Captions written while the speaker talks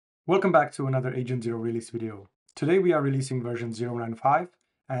Welcome back to another Agent Zero release video. Today we are releasing version 0.9.5,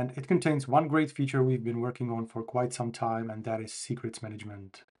 and it contains one great feature we've been working on for quite some time, and that is secrets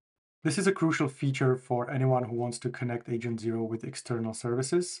management. This is a crucial feature for anyone who wants to connect Agent Zero with external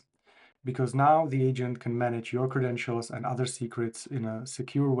services, because now the agent can manage your credentials and other secrets in a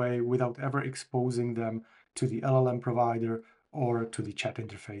secure way without ever exposing them to the LLM provider or to the chat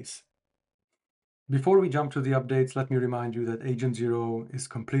interface. Before we jump to the updates, let me remind you that Agent Zero is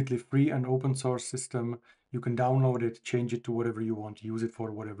completely free and open source system. You can download it, change it to whatever you want, use it for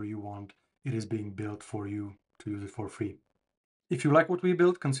whatever you want. It is being built for you to use it for free. If you like what we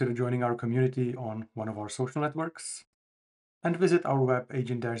built, consider joining our community on one of our social networks and visit our web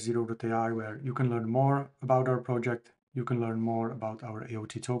agent-0.ai, where you can learn more about our project. You can learn more about our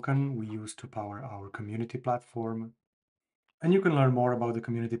AOT token we use to power our community platform. And you can learn more about the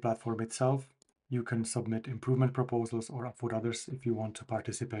community platform itself. You can submit improvement proposals or upvote others if you want to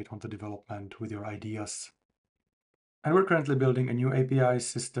participate on the development with your ideas. And we're currently building a new API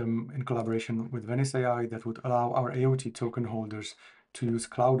system in collaboration with Venice AI that would allow our AOT token holders to use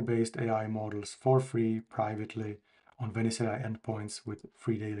cloud-based AI models for free privately on Venice AI endpoints with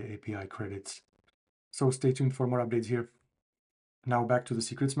free daily API credits. So stay tuned for more updates here. Now back to the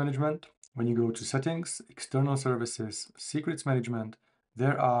secrets management. When you go to Settings, External Services, Secrets Management,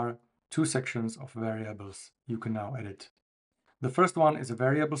 there are two sections of variables you can now edit. The first one is a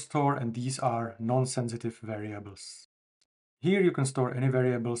variable store, and these are non-sensitive variables. Here you can store any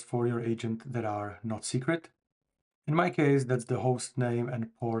variables for your agent that are not secret. In my case, that's the host name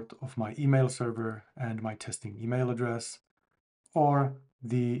and port of my email server and my testing email address, or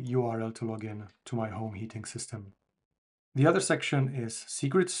the URL to log in to my home heating system. The other section is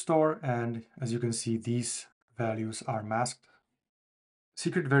secrets store, and as you can see, these values are masked.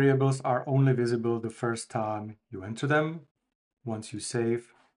 Secret variables are only visible the first time you enter them. Once you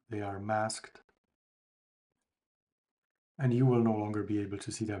save, they are masked, and you will no longer be able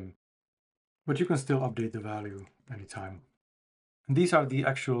to see them. But you can still update the value anytime. And these are the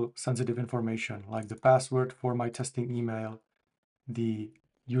actual sensitive information, like the password for my testing email, the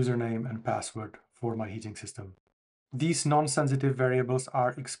username and password for my heating system. These non-sensitive variables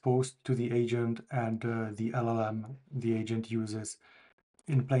are exposed to the agent and the LLM the agent uses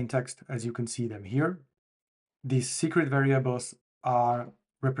in plain text, as you can see them here. These secret variables are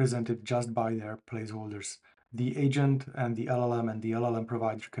represented just by their placeholders. The agent and the LLM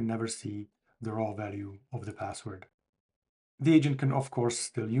provider can never see the raw value of the password. The agent can, of course,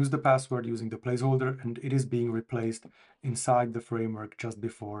 still use the password using the placeholder, and it is being replaced inside the framework just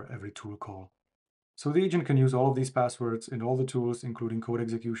before every tool call. So the agent can use all of these passwords in all the tools, including code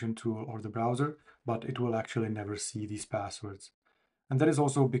execution tool or the browser, but it will actually never see these passwords. And that is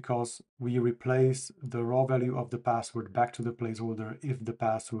also because we replace the raw value of the password back to the placeholder if the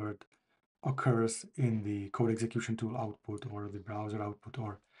password occurs in the code execution tool output or the browser output,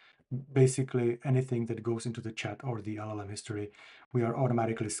 or basically anything that goes into the chat or the LLM history. We are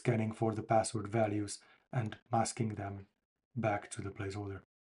automatically scanning for the password values and masking them back to the placeholder.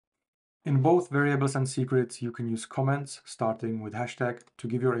 In both variables and secrets, you can use comments starting with hashtag to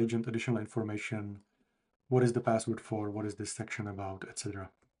give your agent additional information. What is the password for? What is this section about, etc.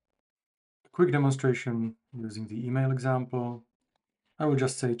 A quick demonstration using the email example. I will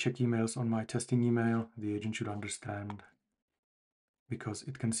just say check emails on my testing email. The agent should understand because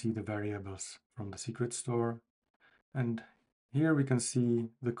it can see the variables from the secret store. And here we can see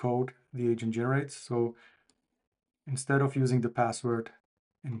the code the agent generates. So instead of using the password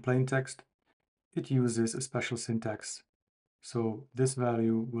in plain text, it uses a special syntax. So this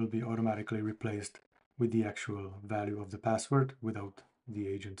value will be automatically replaced with the actual value of the password without the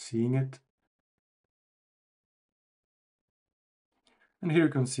agent seeing it. And here you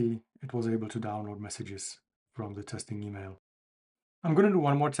can see it was able to download messages from the testing email. I'm going to do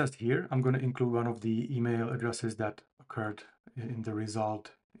one more test here. I'm going to include one of the email addresses that occurred in the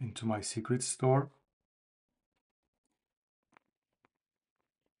result into my secrets store.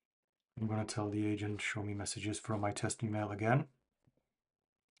 I'm going to tell the agent, show me messages from my test email again.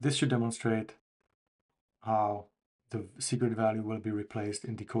 This should demonstrate how the secret value will be replaced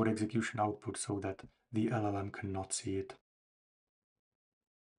in the code execution output so that the LLM cannot see it.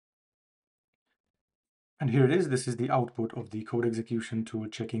 And here it is. This is the output of the code execution tool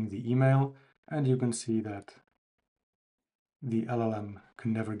checking the email. And you can see that the LLM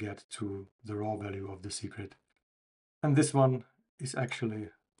can never get to the raw value of the secret. And this one is actually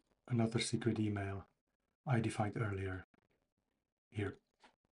another secret email I defined earlier here.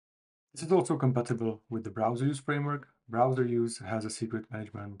 This is also compatible with the browser use framework. Browser use has a secret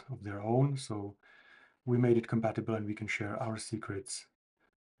management of their own, so we made it compatible and we can share our secrets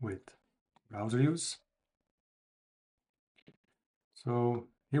with browser use. So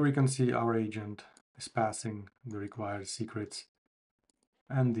here we can see our agent is passing the required secrets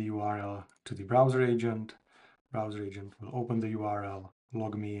and the URL to the browser agent. Browser agent will open the URL,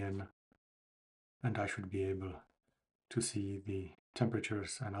 log me in, and I should be able to see the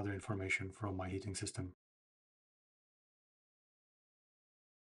temperatures and other information from my heating system.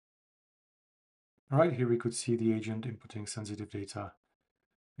 All right, here we could see the agent inputting sensitive data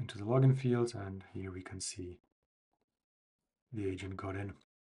into the login fields, and here we can see the agent got in.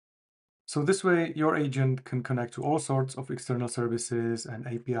 So this way, your agent can connect to all sorts of external services and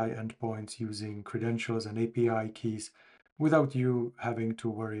API endpoints using credentials and API keys without you having to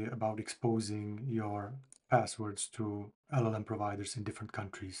worry about exposing your passwords to LLM providers in different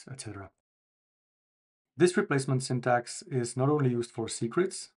countries, etc. This replacement syntax is not only used for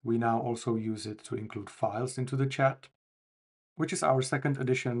secrets, we now also use it to include files into the chat, which is our second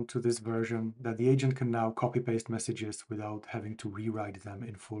addition to this version, that the agent can now copy-paste messages without having to rewrite them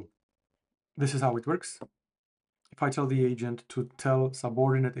in full. This is how it works. If I tell the agent to tell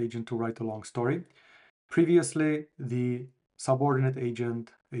subordinate agent to write a long story, previously the subordinate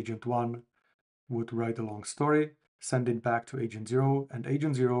agent, agent 1, would write a long story, send it back to agent 0, and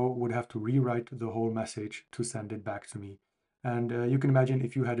agent 0 would have to rewrite the whole message to send it back to me. And you can imagine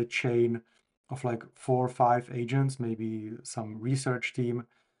if you had a chain of like 4 or 5 agents, maybe some research team,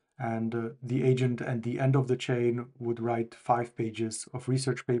 and the agent at the end of the chain would write 5 pages of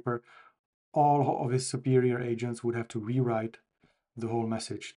research paper, all of his superior agents would have to rewrite the whole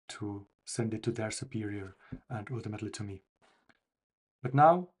message to send it to their superior and ultimately to me. But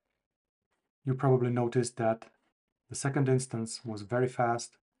now you probably noticed that the second instance was very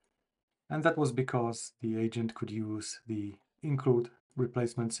fast, and that was because the agent could use the include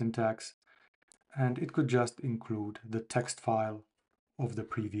replacement syntax, and it could just include the text file of the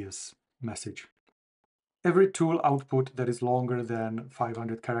previous message. Every tool output that is longer than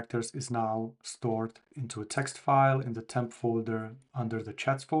 500 characters is now stored into a text file in the temp folder under the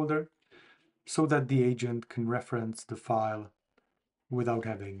chats folder, so that the agent can reference the file without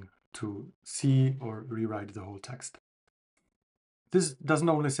having to see or rewrite the whole text. This doesn't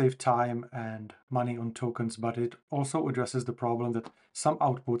only save time and money on tokens, but it also addresses the problem that some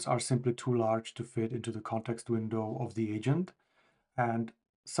outputs are simply too large to fit into the context window of the agent, and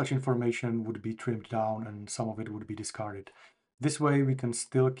such information would be trimmed down and some of it would be discarded. This way we can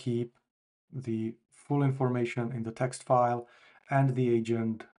still keep the full information in the text file, and the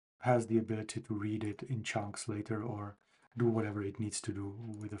agent has the ability to read it in chunks later or do whatever it needs to do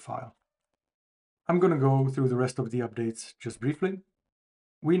with the file. I'm going to go through the rest of the updates just briefly.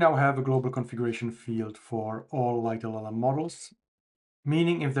 We now have a global configuration field for all light LLM models,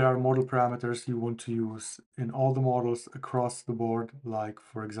 meaning if there are model parameters you want to use in all the models across the board, like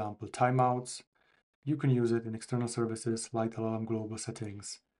for example timeouts, you can use it in external services, light LLM global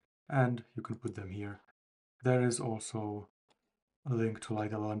settings, and you can put them here. There is also a link to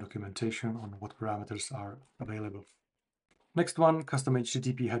light LLM documentation on what parameters are available. Next one, custom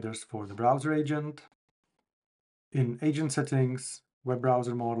HTTP headers for the browser agent. In agent settings, web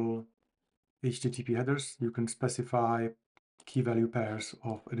browser model, HTTP headers, you can specify key value pairs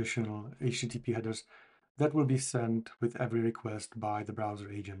of additional HTTP headers that will be sent with every request by the browser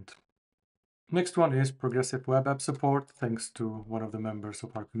agent. Next one is progressive web app support, thanks to one of the members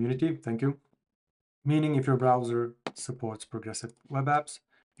of our community. Thank you. Meaning if your browser supports progressive web apps,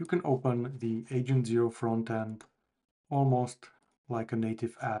 you can open the Agent Zero frontend almost like a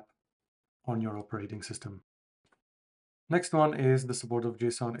native app on your operating system. Next one is the support of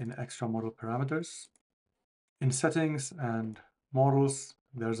JSON in extra model parameters. In settings and models,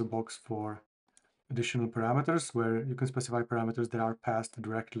 there's a box for additional parameters where you can specify parameters that are passed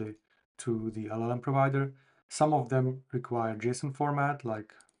directly to the LLM provider. Some of them require JSON format,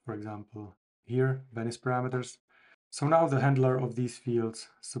 like for example here, Venice parameters. So now the handler of these fields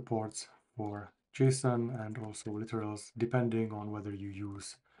supports for JSON and also literals, depending on whether you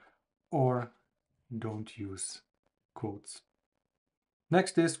use or don't use quotes.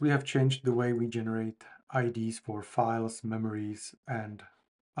 Next is we have changed the way we generate IDs for files, memories, and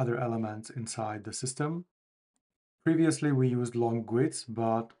other elements inside the system. Previously, we used long GUIDs,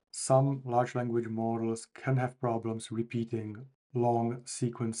 but some large language models can have problems repeating long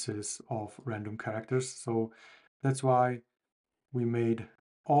sequences of random characters. So that's why we made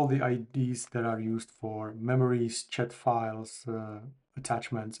all the IDs that are used for memories, chat files,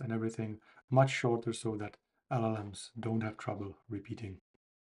 attachments, and everything much shorter so that LLMs don't have trouble repeating.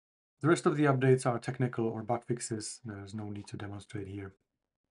 The rest of the updates are technical or bug fixes. There's no need to demonstrate here.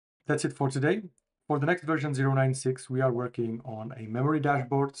 That's it for today. For the next version 0.9.6, we are working on a memory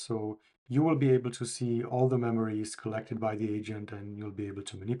dashboard, so you will be able to see all the memories collected by the agent and you'll be able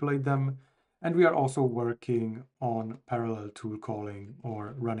to manipulate them. And we are also working on parallel tool calling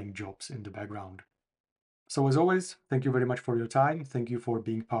or running jobs in the background. So as always, thank you very much for your time. Thank you for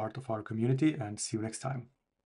being part of our community and see you next time.